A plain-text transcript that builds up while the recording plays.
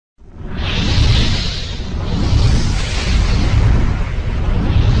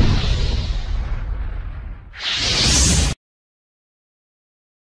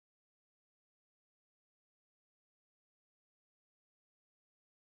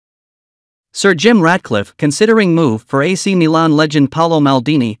Sir Jim Ratcliffe considering move for AC Milan legend Paolo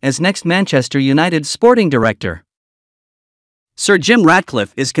Maldini as next Manchester United sporting director. Sir Jim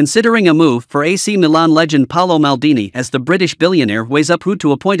Ratcliffe is considering a move for AC Milan legend Paolo Maldini as the British billionaire weighs up who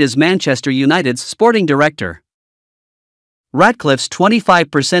to appoint as Manchester United's sporting director. Ratcliffe's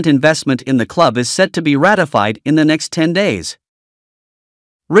 25% investment in the club is set to be ratified in the next 10 days.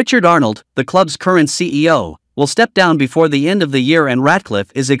 Richard Arnold, the club's current CEO, will step down before the end of the year and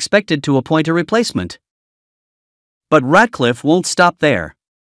Ratcliffe is expected to appoint a replacement. But Ratcliffe won't stop there.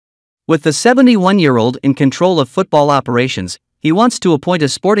 With the 71-year-old in control of football operations, he wants to appoint a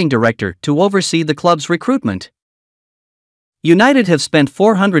sporting director to oversee the club's recruitment. United have spent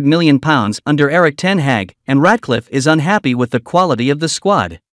 £400 million under Erik ten Hag, and Ratcliffe is unhappy with the quality of the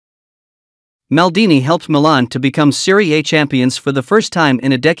squad. Maldini helped Milan to become Serie A champions for the first time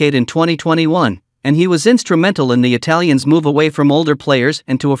in a decade in 2021, and he was instrumental in the Italians' move away from older players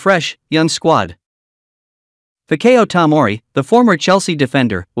and to a fresh, young squad. Fikayo Tomori, the former Chelsea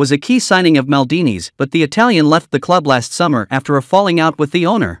defender, was a key signing of Maldini's, but the Italian left the club last summer after a falling out with the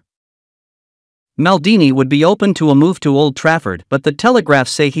owner. Maldini would be open to a move to Old Trafford, but the Telegraph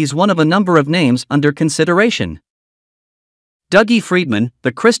say he's one of a number of names under consideration. Dougie Freedman,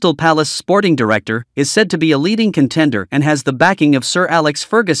 the Crystal Palace sporting director, is said to be a leading contender and has the backing of Sir Alex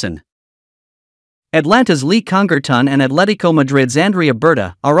Ferguson. Atlanta's Lee Congerton and Atletico Madrid's Andrea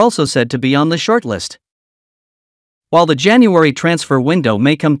Berta are also said to be on the shortlist. While the January transfer window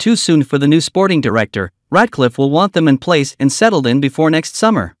may come too soon for the new sporting director, Ratcliffe will want them in place and settled in before next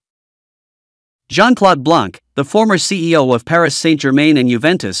summer. Jean-Claude Blanc, the former CEO of Paris Saint-Germain and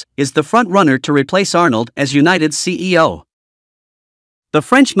Juventus, is the front-runner to replace Arnold as United's CEO. The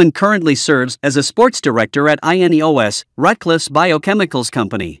Frenchman currently serves as a sports director at INEOS, Ratcliffe's biochemicals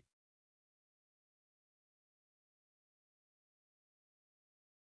company.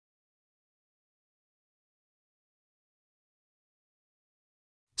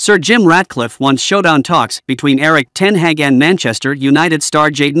 Sir Jim Ratcliffe wants showdown talks between Erik ten Hag and Manchester United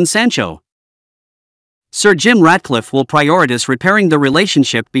star Jadon Sancho. Sir Jim Ratcliffe will prioritize repairing the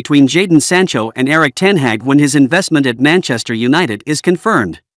relationship between Jadon Sancho and Erik ten Hag when his investment at Manchester United is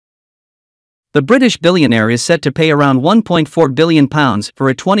confirmed. The British billionaire is set to pay around £1.4 billion for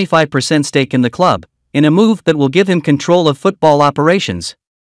a 25% stake in the club, in a move that will give him control of football operations.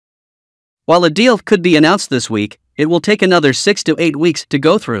 While a deal could be announced this week, it will take another 6 to 8 weeks to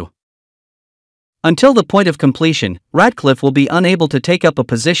go through. Until the point of completion, Ratcliffe will be unable to take up a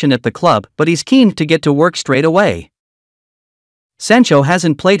position at the club, but he's keen to get to work straight away. Sancho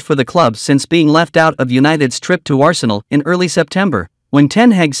hasn't played for the club since being left out of United's trip to Arsenal in early September, when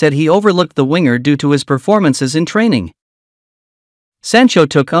ten Hag said he overlooked the winger due to his performances in training. Sancho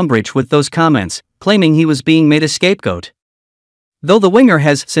took umbrage with those comments, claiming he was being made a scapegoat. Though the winger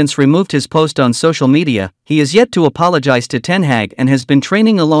has since removed his post on social media, he is yet to apologize to ten Hag and has been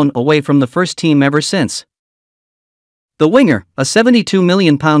training alone away from the first team ever since. The winger, a £72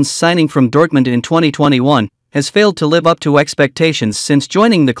 million signing from Dortmund in 2021, has failed to live up to expectations since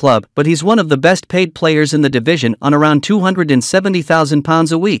joining the club, but he's one of the best paid players in the division on around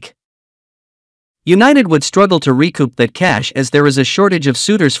 £270,000 a week. United would struggle to recoup that cash as there is a shortage of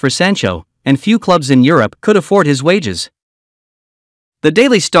suitors for Sancho, and few clubs in Europe could afford his wages. The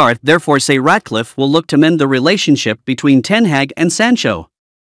Daily Star therefore say Ratcliffe will look to mend the relationship between ten Hag and Sancho.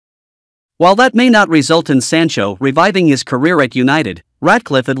 While that may not result in Sancho reviving his career at United,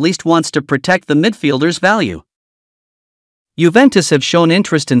 Ratcliffe at least wants to protect the midfielder's value. Juventus have shown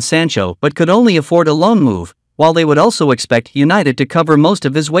interest in Sancho but could only afford a loan move, while they would also expect United to cover most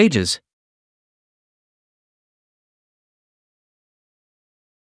of his wages.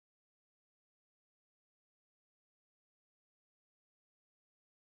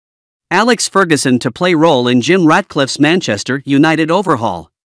 Alex Ferguson to play role in Jim Ratcliffe's Manchester United overhaul.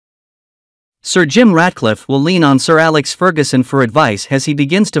 Sir Jim Ratcliffe will lean on Sir Alex Ferguson for advice as he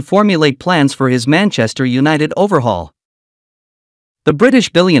begins to formulate plans for his Manchester United overhaul. The British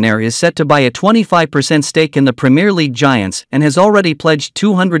billionaire is set to buy a 25% stake in the Premier League giants and has already pledged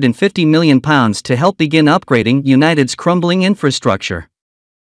 £250 million to help begin upgrading United's crumbling infrastructure.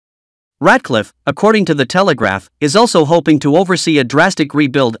 Ratcliffe, according to the Telegraph, is also hoping to oversee a drastic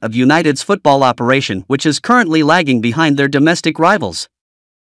rebuild of United's football operation, which is currently lagging behind their domestic rivals.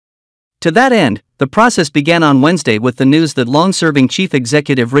 To that end, the process began on Wednesday with the news that long-serving chief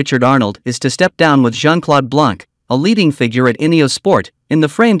executive Richard Arnold is to step down with Jean-Claude Blanc, a leading figure at Ineos Sport, in the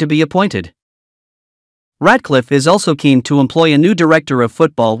frame to be appointed. Ratcliffe is also keen to employ a new director of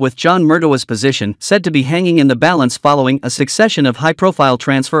football with John Murtoa's position said to be hanging in the balance following a succession of high-profile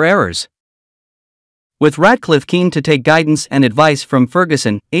transfer errors. With Ratcliffe keen to take guidance and advice from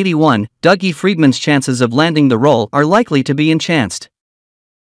Ferguson, 81, Dougie Freedman's chances of landing the role are likely to be enhanced.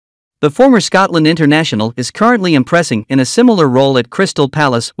 The former Scotland international is currently impressing in a similar role at Crystal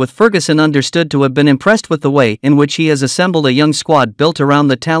Palace, with Ferguson understood to have been impressed with the way in which he has assembled a young squad built around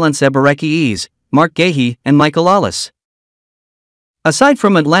the talents Ebereki Eze, Mark Guéhi, and Michael Ollis. Aside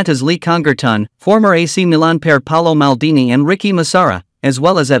from Atlanta's Lee Congerton, former AC Milan pair Paolo Maldini and Ricky Massara, as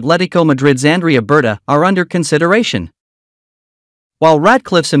well as Atletico Madrid's Andrea Berta, are under consideration. While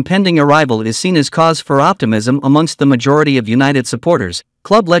Ratcliffe's impending arrival is seen as cause for optimism amongst the majority of United supporters,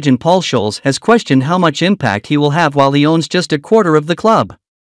 club legend Paul Scholes has questioned how much impact he will have while he owns just a quarter of the club.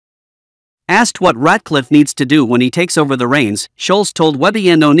 Asked what Ratcliffe needs to do when he takes over the reins, Scholes told Webby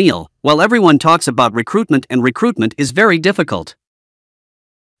and O'Neill, "While everyone talks about recruitment, and recruitment is very difficult.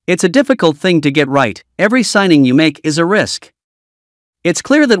 It's a difficult thing to get right. Every signing you make is a risk. It's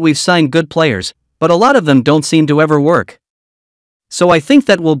clear that we've signed good players, but a lot of them don't seem to ever work. So I think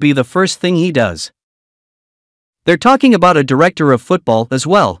that will be the first thing he does." They're talking about a director of football as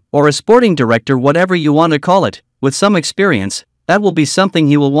well, or a sporting director, whatever you want to call it, with some experience. That will be something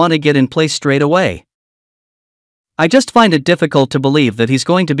he will want to get in place straight away. I just find it difficult to believe that he's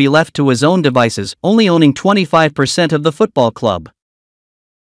going to be left to his own devices, only owning 25% of the football club.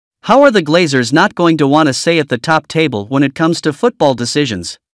 How are the Glazers not going to want to say at the top table when it comes to football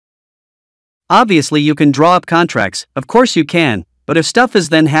decisions? Obviously you can draw up contracts, of course you can, but if stuff is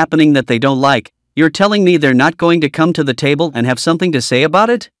then happening that they don't like, you're telling me they're not going to come to the table and have something to say about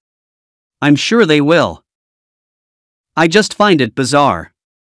it? I'm sure they will. I just find it bizarre.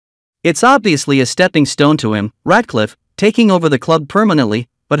 It's obviously a stepping stone to him, Ratcliffe, taking over the club permanently,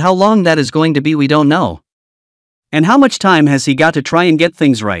 but how long that is going to be we don't know. And how much time has he got to try and get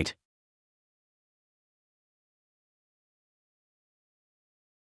things right?